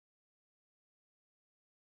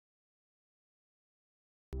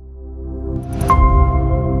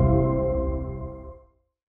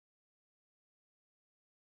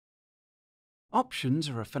Options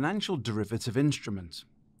are a financial derivative instrument.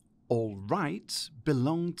 All rights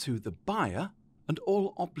belong to the buyer and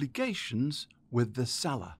all obligations with the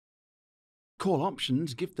seller. Call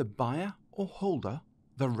options give the buyer or holder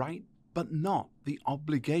the right but not the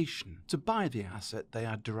obligation to buy the asset they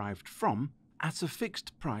are derived from at a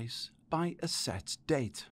fixed price by a set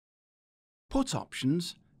date. Put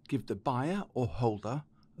options give the buyer or holder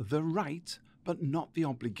the right but not the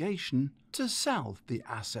obligation to sell the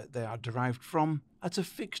asset they are derived from at a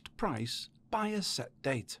fixed price by a set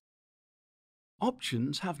date.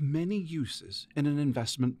 Options have many uses in an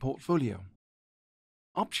investment portfolio.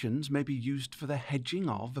 Options may be used for the hedging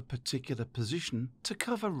of a particular position to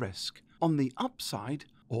cover risk on the upside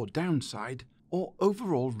or downside or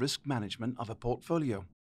overall risk management of a portfolio.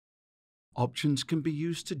 Options can be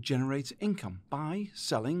used to generate income by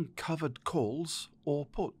selling covered calls or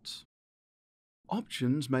puts.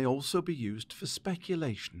 Options may also be used for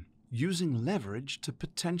speculation, using leverage to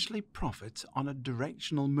potentially profit on a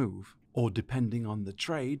directional move, or depending on the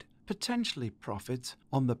trade, potentially profit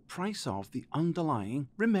on the price of the underlying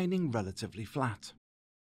remaining relatively flat.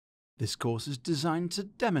 This course is designed to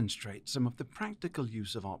demonstrate some of the practical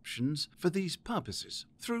use of options for these purposes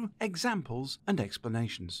through examples and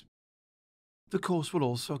explanations. The course will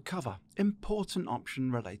also cover important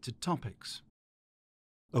option-related topics: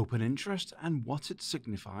 open interest and what it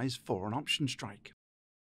signifies for an option strike,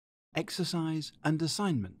 exercise and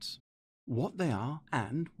assignments, what they are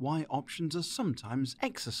and why options are sometimes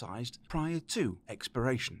exercised prior to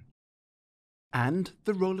expiration, and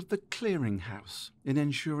the role of the clearinghouse in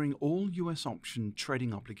ensuring all US option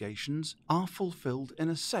trading obligations are fulfilled in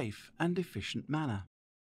a safe and efficient manner.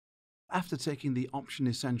 After taking the Option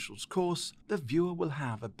Essentials course, the viewer will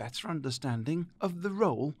have a better understanding of the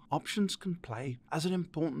role options can play as an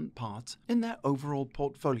important part in their overall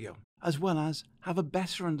portfolio, as well as have a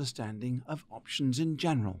better understanding of options in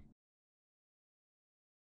general.